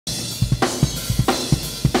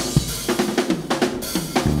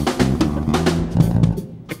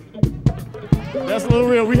That's a little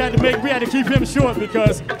real. We had to keep him short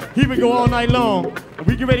because he would go all night long.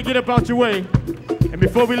 We get ready to get up out your way. And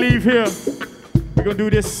before we leave here, we're gonna do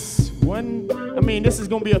this one. I mean, this is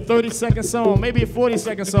gonna be a 30-second song, maybe a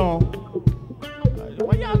 40-second song.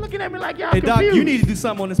 Why y'all looking at me like y'all confused? Hey, Doc, you need to do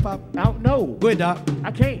something on this pop. I don't know. Go ahead, Doc.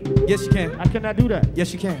 I can't. Yes, you can. I cannot do that.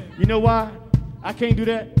 Yes, you can. You know why? I can't do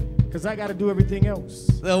that because I got to do everything else.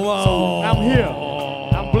 Whoa. So I'm here.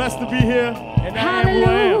 I'm blessed to be here, and I am who I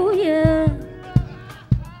am. Hallelujah.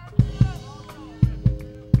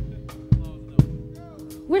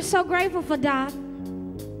 We're so grateful for Doc.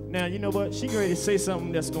 Now, you know what? She ready to say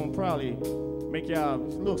something that's going to probably make y'all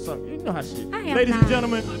look something. You know how she. Ladies and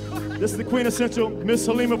gentlemen, this is the Queen Essential, Miss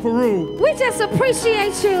Halima Peru. We just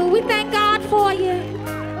appreciate you. We thank God for you.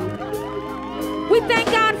 We thank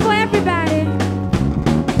God for everybody.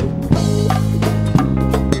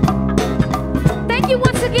 Thank you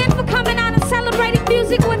once again for coming out and celebrating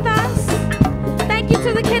music with us. Thank you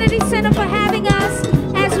to the Kennedy Center for having us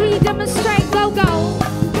as we demonstrate go-go.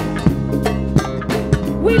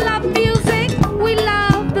 We love music. We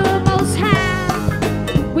love the Most High.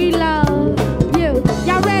 We love you.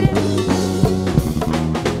 Y'all ready?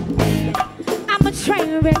 I'm a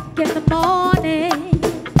train wreck in the morning.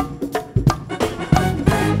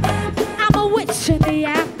 I'm a witch in the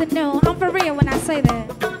afternoon. I'm for real when I say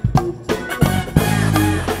that.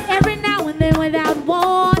 Every now and then without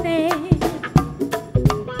warning,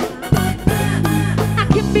 I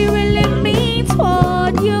can be really mean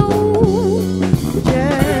toward you.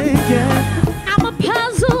 I'm a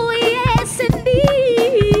puzzle, yes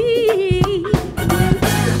indeed.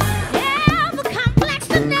 Yeah, I'm a complex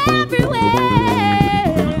in everywhere.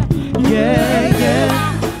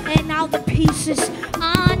 And all the pieces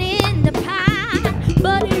aren't in the pie.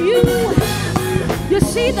 But you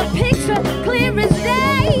see the picture clear as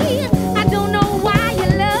day. I don't know why you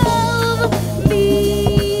love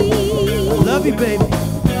me. Love you, baby.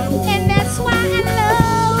 And that's why I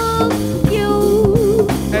love you.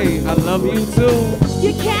 Hey, I love you too.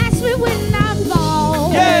 You catch me when I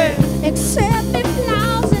fall. Yeah. Accept me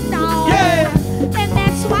flaws and all. Yeah. And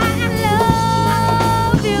that's why I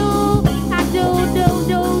love you. I do.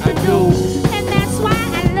 And that's why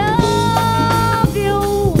I love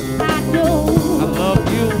you. I do. I love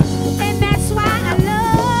you. And that's why I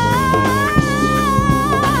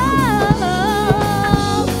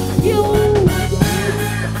love you.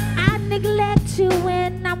 I neglect you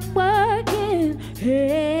when I'm working.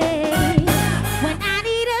 Hey, when I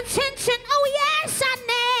need attention, oh yes, I nag.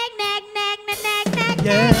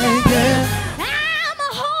 Yeah. I'm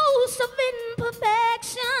a host of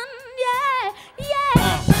imperfection, yeah.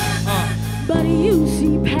 But you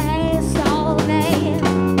see past all that.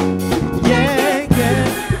 Yeah.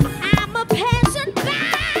 I'm a peasant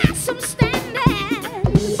by some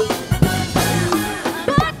standards.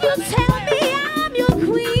 But you tell me I'm your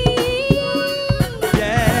queen.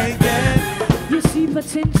 Yeah. You see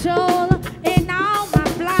potential in all my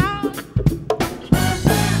flaws.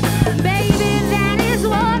 Baby, that is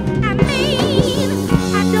what I mean.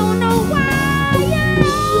 I don't know why you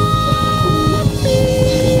love me.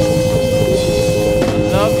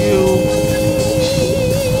 Love you.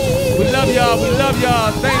 We love y'all. We love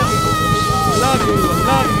y'all. Thank you. Love you. I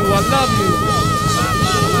love you. I love you.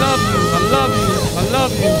 I love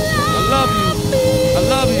you. I love you. I love you. I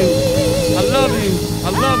love you. I love you. I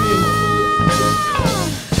love you.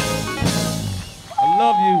 I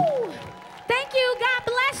love you. Thank you. God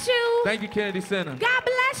bless you. Thank you, Kennedy Center. God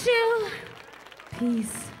bless you.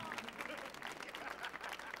 Peace.